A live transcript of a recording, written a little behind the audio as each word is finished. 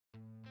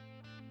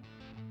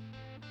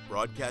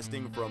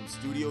Broadcasting from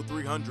Studio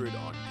 300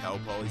 on Cal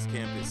Poly's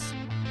campus,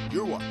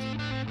 you're watching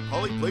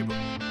Poly Playbook.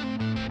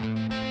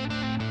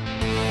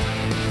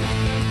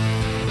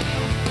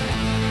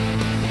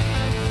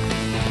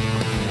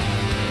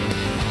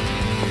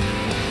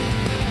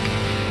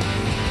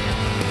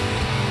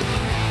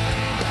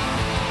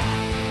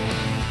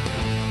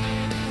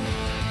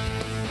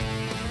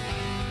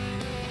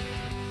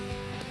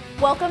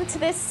 Welcome to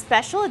this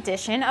special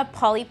edition of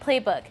Poly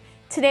Playbook.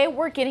 Today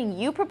we're getting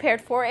you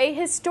prepared for a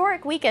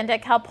historic weekend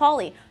at Cal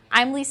Poly.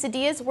 I'm Lisa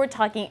Diaz. We're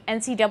talking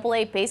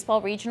NCAA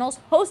Baseball Regionals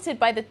hosted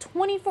by the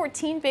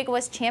 2014 Big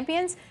West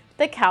champions,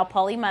 the Cal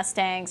Poly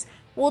Mustangs.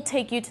 We'll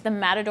take you to the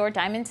Matador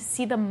Diamond to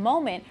see the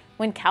moment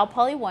when Cal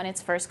Poly won its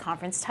first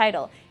conference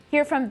title.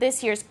 Hear from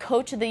this year's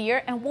Coach of the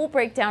Year, and we'll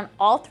break down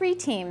all three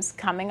teams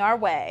coming our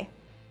way.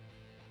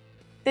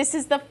 This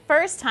is the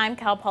first time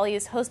Cal Poly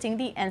is hosting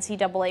the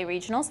NCAA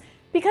Regionals,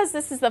 because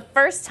this is the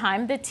first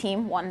time the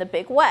team won the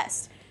Big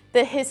West.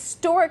 The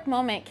historic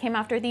moment came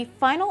after the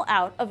final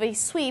out of a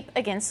sweep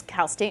against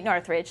Cal State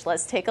Northridge.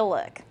 Let's take a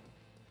look.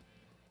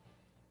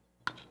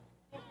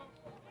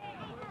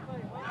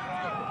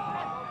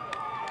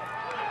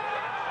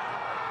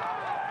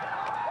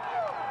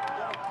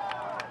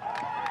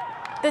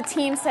 The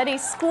team set a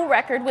school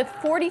record with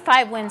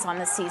 45 wins on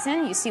the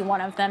season. You see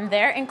one of them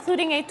there,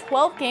 including a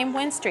 12-game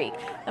win streak.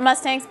 The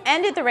Mustangs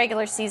ended the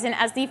regular season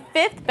as the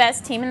 5th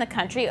best team in the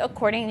country,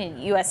 according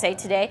to USA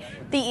Today,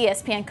 the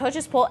ESPN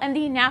Coaches Poll, and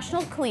the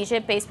National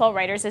Collegiate Baseball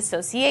Writers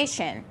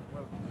Association.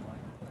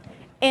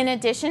 In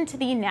addition to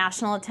the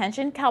national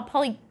attention, Cal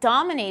Poly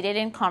dominated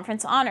in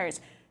conference honors.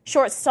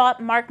 Shortstop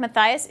Mark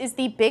Mathias is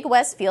the Big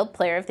West Field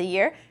Player of the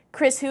Year.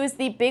 Chris Hu is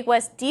the Big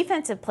West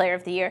Defensive Player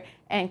of the Year,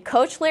 and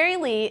Coach Larry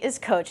Lee is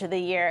Coach of the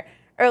Year.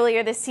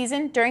 Earlier this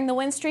season, during the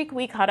win streak,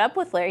 we caught up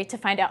with Larry to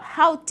find out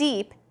how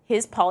deep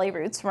his Poly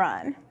roots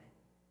run.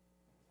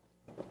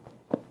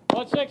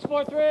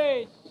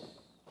 1-6-4-3.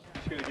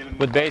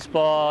 With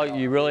baseball,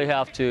 you really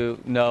have to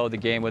know the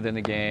game within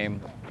the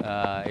game.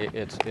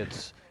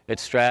 It's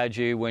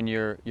strategy when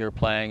you're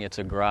playing. It's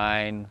a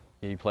grind.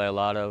 You play a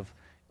lot of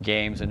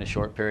games in a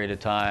short period of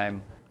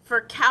time. For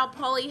Cal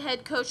Poly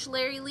head coach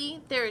Larry Lee,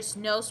 there is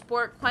no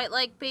sport quite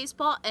like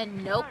baseball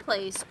and no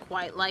place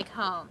quite like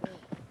home.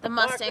 The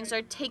Mustangs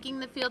are taking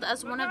the field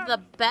as one of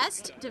the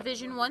best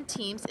Division I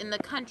teams in the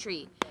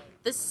country.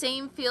 The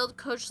same field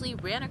Coach Lee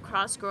ran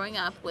across growing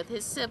up with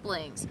his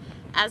siblings.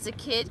 As a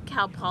kid,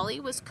 Cal Poly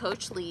was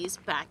Coach Lee's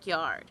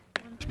backyard.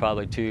 There's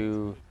probably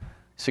 2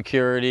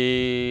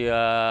 security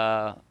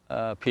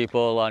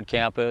people on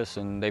campus,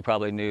 and they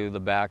probably knew the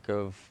back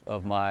of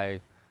my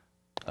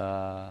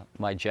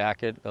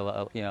jacket a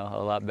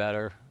lot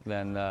better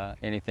than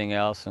anything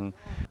else. And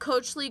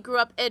Coach Lee grew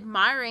up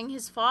admiring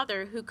his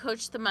father, who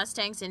coached the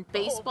Mustangs in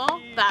baseball,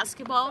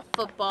 basketball,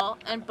 football,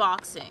 and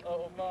boxing.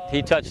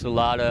 He touched a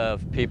lot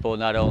of people,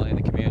 not only in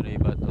the community,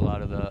 but a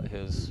lot of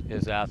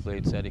his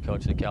athletes that he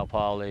coached at Cal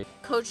Poly.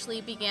 Coach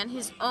Lee began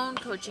his own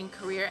coaching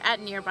career at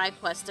nearby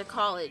Cuesta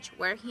College,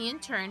 where he in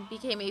turn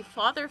became a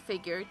father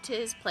figure to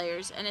his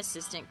players and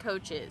assistant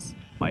coaches.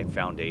 My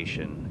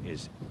foundation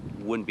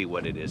wouldn't be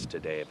what it is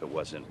today if it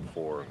wasn't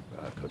for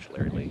Coach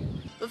Larry Lee.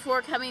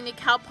 Before coming to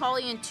Cal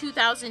Poly in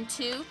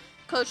 2002,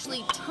 Coach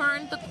Lee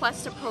turned the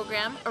Cuesta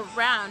program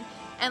around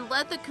and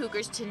led the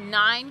Cougars to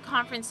 9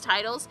 conference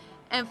titles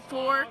and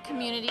 4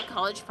 community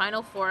college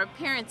Final Four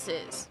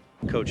appearances.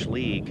 Coach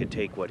Lee could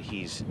take what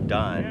he's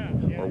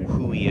done or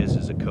who he is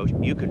as a coach.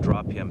 You could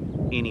drop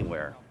him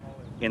anywhere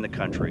in the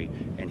country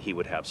and he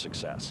would have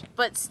success.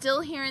 But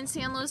still here in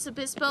San Luis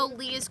Obispo,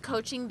 Lee is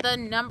coaching the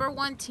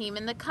 #1 team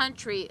in the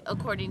country,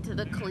 according to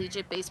the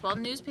Collegiate Baseball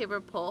newspaper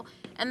poll,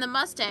 and the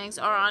Mustangs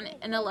are on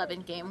an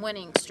 11-game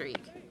winning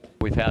streak.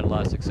 We've had a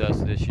lot of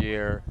success this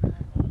year,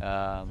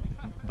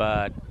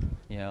 but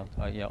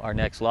our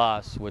next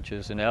loss, which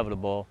is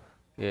inevitable,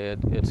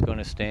 it's going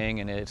to sting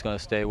and it's going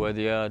to stay with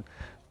you.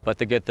 But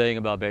the good thing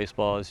about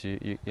baseball is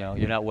you're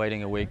not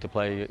waiting a week to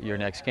play your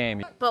next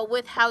game. But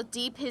with how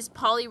deep his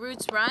Poly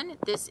roots run,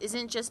 this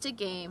isn't just a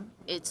game,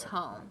 it's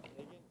home.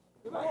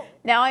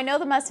 Now, I know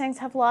the Mustangs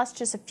have lost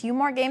just a few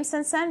more games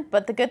since then,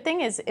 but the good thing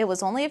is it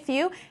was only a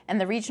few,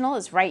 and the regional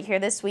is right here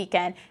this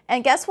weekend.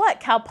 And guess what?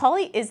 Cal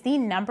Poly is the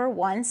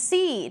 #1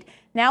 seed.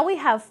 Now we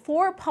have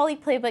 4 Poly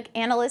Playbook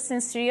analysts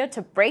in studio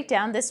to break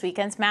down this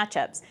weekend's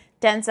matchups.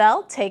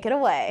 Denzel, take it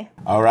away.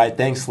 All right,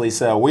 thanks,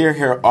 Lisa. We are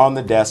here on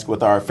the desk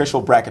with our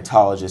official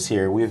bracketologists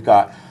here. We've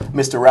got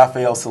Mr.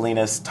 Rafael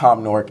Salinas,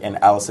 Tom Nork,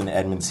 and Allison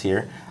Edmonds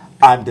here.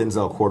 I'm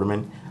Denzel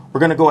Quarterman.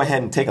 We're going to go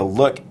ahead and take a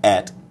look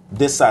at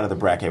this side of the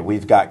bracket.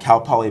 We've got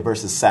Cal Poly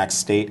versus Sac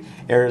State,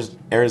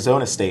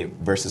 Arizona State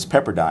versus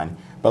Pepperdine.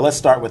 But let's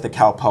start with the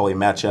Cal Poly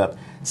matchup.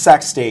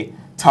 Sac State,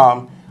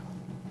 Tom,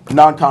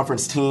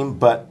 non-conference team,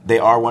 but they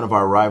are one of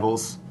our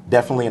rivals.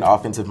 Definitely an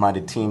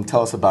offensive-minded team.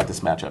 Tell us about this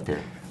matchup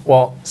here.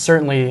 Well,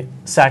 certainly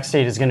Sac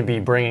State is going to be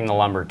bringing the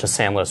lumber to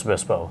San Luis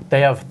Obispo.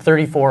 They have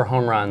 34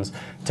 home runs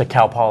to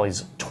Cal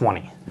Poly's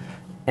 20.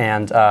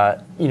 And,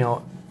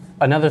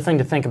 another thing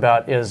to think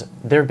about is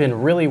they've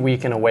been really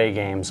weak in away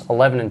games,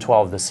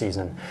 11-12 this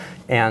season.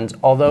 And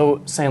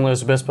although San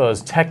Luis Obispo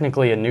is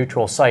technically a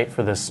neutral site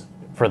for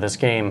this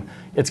game,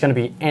 it's going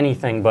to be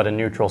anything but a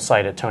neutral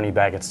site at Tony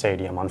Baggett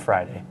Stadium on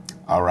Friday.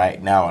 All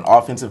right, now an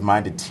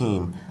offensive-minded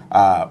team.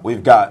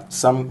 We've got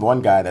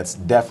one guy that's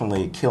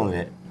definitely killing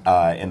it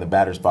in the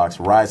batter's box,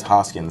 Rise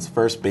Hoskins,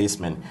 first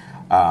baseman,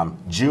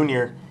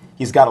 junior.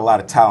 He's got a lot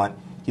of talent.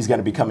 He's going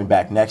to be coming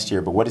back next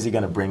year, but what is he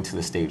going to bring to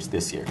the stage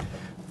this year?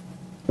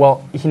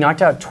 Well, he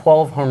knocked out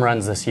 12 home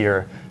runs this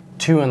year,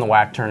 2 in the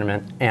WAC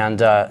tournament,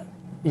 and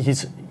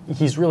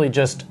he's really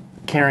just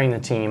carrying the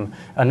team.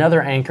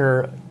 Another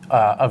anchor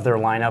of their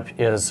lineup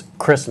is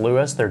Chris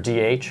Lewis, their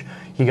DH.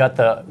 He got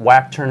the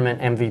WAC tournament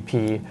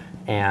MVP,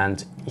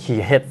 and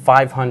he hit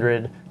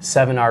 500,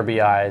 7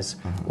 RBIs.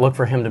 Look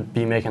for him to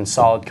be making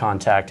solid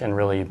contact and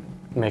really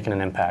making an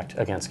impact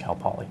against Cal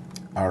Poly.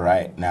 All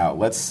right, now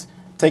let's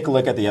take a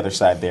look at the other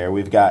side there.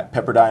 We've got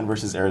Pepperdine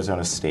versus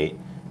Arizona State.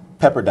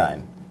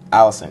 Pepperdine,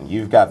 Allison,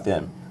 you've got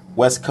them.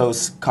 West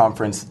Coast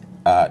Conference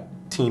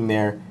team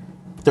there,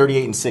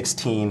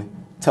 38-16.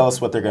 Tell us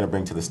what they're going to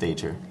bring to the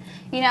stage here.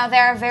 You know,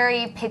 they're a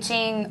very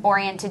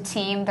pitching-oriented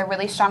team. They're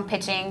really strong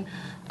pitching.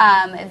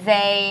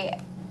 They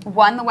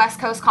won the West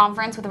Coast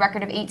Conference with a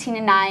record of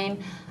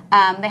 18-9.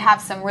 They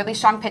have some really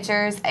strong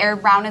pitchers.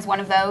 Eric Brown is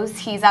one of those.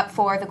 He's up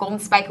for the Golden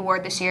Spike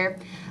Award this year.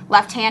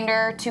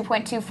 Left-hander,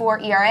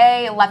 2.24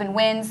 ERA, 11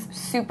 wins,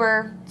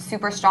 super,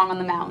 super strong on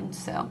the mound.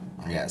 So.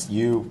 Yes,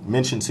 you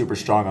mentioned super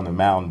strong on the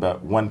mound,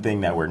 but one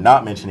thing that we're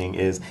not mentioning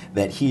is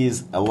that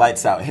he's a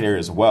lights-out hitter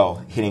as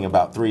well, hitting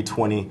about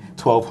 320,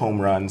 12 home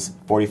runs,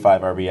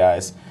 45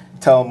 RBIs.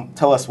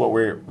 Tell us what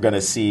we're going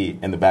to see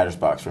in the batter's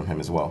box from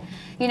him as well.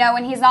 You know,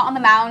 when he's not on the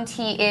mound,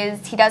 he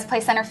does play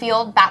center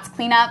field, bats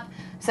cleanup.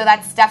 So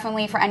that's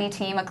definitely for any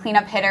team. A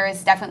cleanup hitter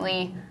is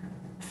definitely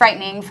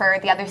frightening for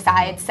the other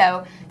side.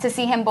 So to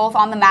see him both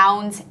on the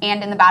mound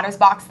and in the batter's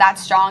box that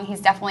strong,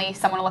 he's definitely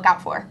someone to look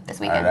out for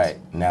this weekend. All right.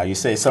 Now, you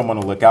say someone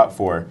to look out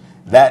for.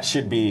 That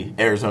should be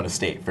Arizona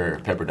State for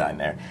Pepperdine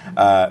there.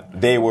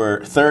 They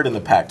were third in the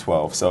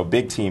Pac-12, so a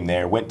big team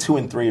there. Went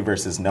 2-3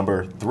 versus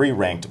number 3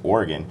 ranked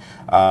Oregon.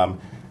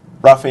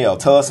 Rafael,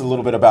 tell us a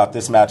little bit about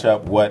this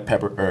matchup, what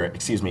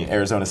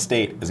Arizona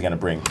State is going to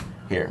bring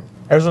here.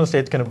 Arizona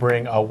State's going to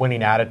bring a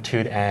winning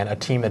attitude and a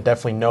team that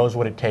definitely knows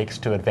what it takes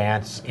to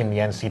advance in the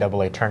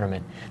NCAA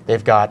tournament.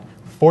 They've got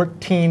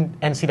 14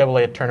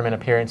 NCAA tournament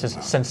appearances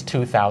since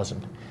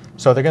 2000.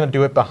 So they're going to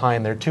do it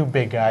behind their 2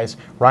 big guys,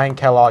 Ryan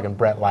Kellogg and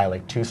Brett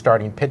Lilac, 2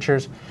 starting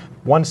pitchers.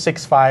 One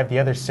 6'5", the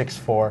other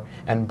 6'4",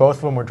 and both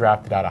of them were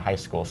drafted out of high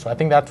school. So I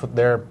think that's what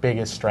their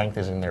biggest strength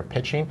is in their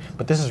pitching.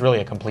 But this is really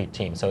a complete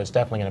team, so it's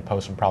definitely going to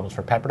pose some problems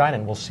for Pepperdine,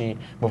 and we'll see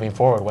moving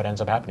forward what ends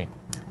up happening.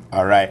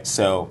 All right,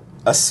 so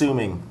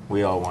assuming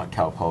we all want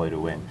Cal Poly to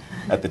win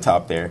at the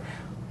top there,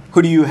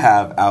 who do you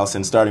have,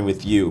 Allison, starting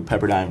with you,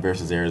 Pepperdine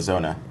versus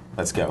Arizona?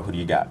 Let's go. Who do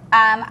you got?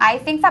 I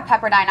think that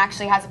Pepperdine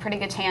actually has a pretty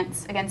good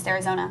chance against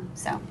Arizona.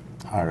 So.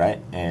 All right,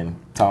 and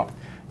Tom?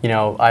 You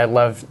know, I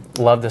love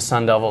the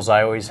Sun Devils.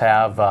 I always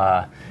have.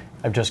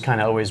 I've just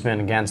kind of always been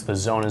against the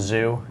Zona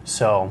Zoo,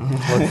 so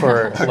look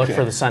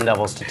for the Sun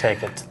Devils to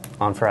take it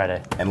on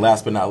Friday. And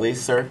last but not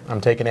least, sir?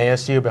 I'm taking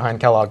ASU behind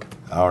Kellogg.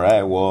 All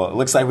right, well, it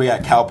looks like we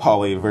got Cal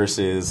Poly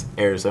versus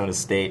Arizona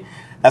State.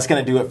 That's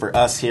going to do it for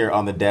us here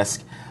on the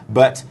desk.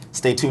 But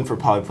stay tuned for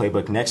Poly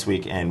Playbook next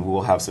week, and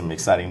we'll have some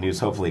exciting news.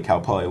 Hopefully,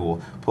 Cal Poly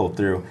will pull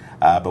through.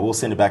 But we'll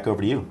send it back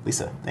over to you.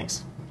 Lisa,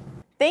 thanks.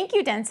 Thank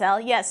you,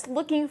 Denzel. Yes,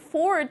 looking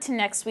forward to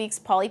next week's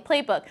Poly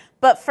Playbook.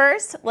 But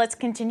first, let's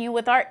continue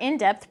with our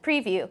in-depth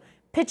preview.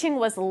 Pitching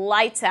was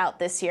lights out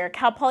this year.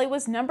 Cal Poly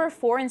was number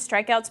 4 in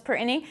strikeouts per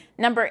inning,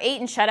 number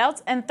 8 in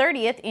shutouts, and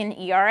 30th in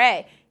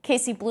ERA.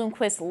 Casey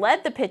Bloomquist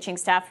led the pitching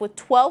staff with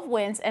 12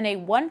 wins and a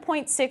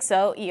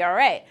 1.60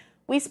 ERA.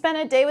 We spent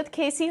a day with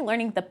Casey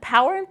learning the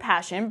power and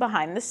passion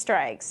behind the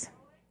strikes.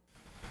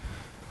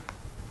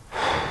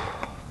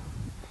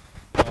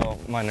 Well,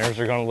 my nerves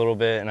are going a little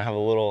bit, and I have a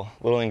little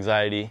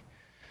anxiety,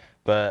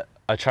 but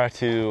I try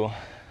to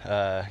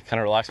kind of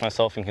relax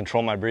myself and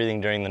control my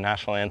breathing during the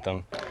national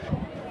anthem.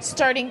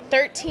 Starting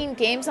 13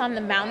 games on the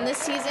mound this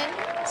season,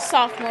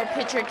 sophomore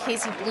pitcher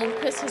Casey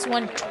Bloomquist has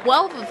won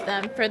 12 of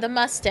them for the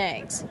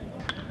Mustangs.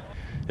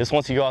 Just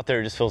once you go out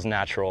there, it just feels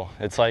natural.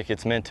 It's like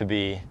it's meant to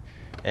be,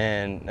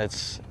 and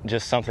it's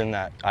just something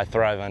that I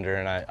thrive under,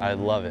 and I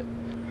love it.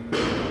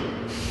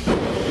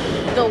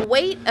 The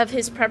weight of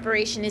his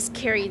preparation is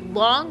carried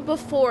long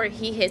before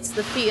he hits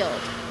the field.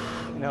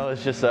 You know,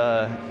 it's just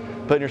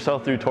putting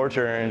yourself through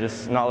torture and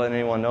just not letting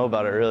anyone know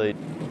about it, really.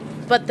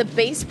 But the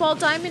baseball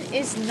diamond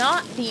is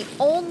not the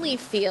only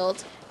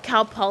field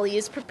Cal Poly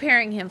is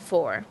preparing him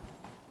for.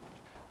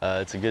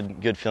 It's a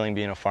good feeling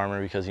being a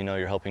farmer because, you know,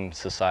 you're helping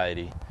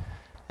society.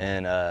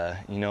 And,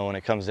 you know, when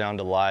it comes down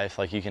to life,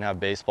 like you can have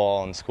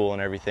baseball and school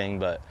and everything,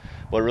 but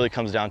what it really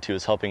comes down to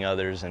is helping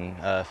others, and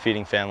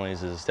feeding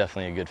families is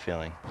definitely a good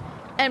feeling.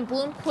 And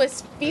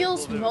Bloomquist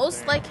feels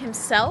most like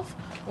himself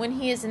when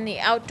he is in the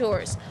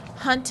outdoors,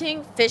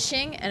 hunting,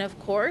 fishing, and of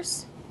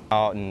course,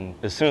 Out, and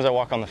as soon as I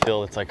walk on the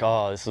field, it's like,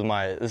 oh, this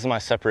is my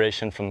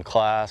separation from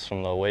class,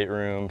 from the weight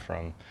room,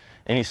 from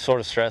any sort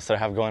of stress that I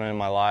have going on in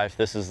my life.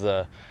 This is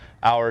the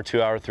hour,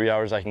 2 hour, 3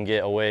 hours I can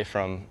get away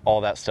from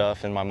all that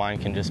stuff, and my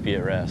mind can just be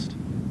at rest.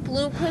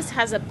 Bloomquist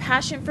has a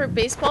passion for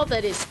baseball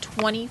that is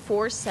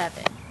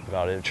 24/7.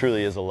 About it. It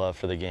truly is a love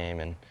for the game,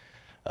 and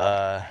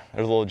there's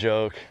a little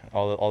joke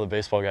all the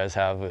baseball guys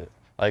have, but,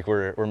 like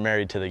we're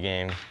married to the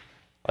game.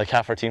 Like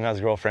half our team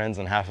has girlfriends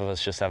and half of us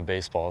just have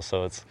baseball,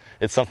 so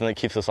it's something that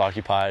keeps us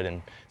occupied,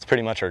 and it's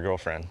pretty much our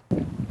girlfriend.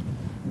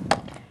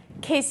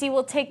 Casey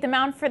will take the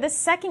mound for the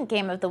second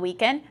game of the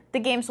weekend. The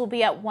games will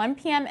be at 1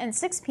 p.m. and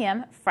 6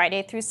 p.m.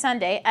 Friday through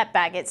Sunday at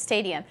Baggett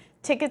Stadium.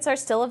 Tickets are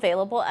still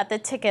available at the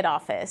ticket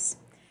office.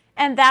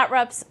 And that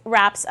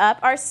wraps up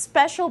our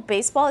special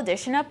baseball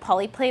edition of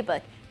Poly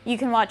Playbook. You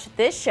can watch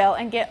this show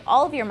and get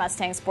all of your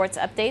Mustang sports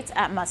updates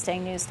at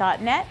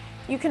mustangnews.net.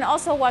 You can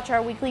also watch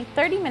our weekly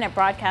 30-minute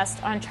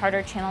broadcast on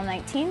Charter Channel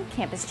 19,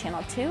 Campus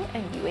Channel 2,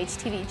 and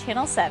UHTV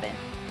Channel 7.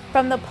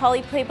 From the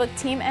Poly Playbook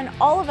team and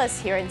all of us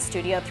here in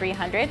Studio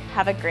 300,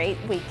 have a great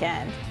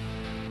weekend.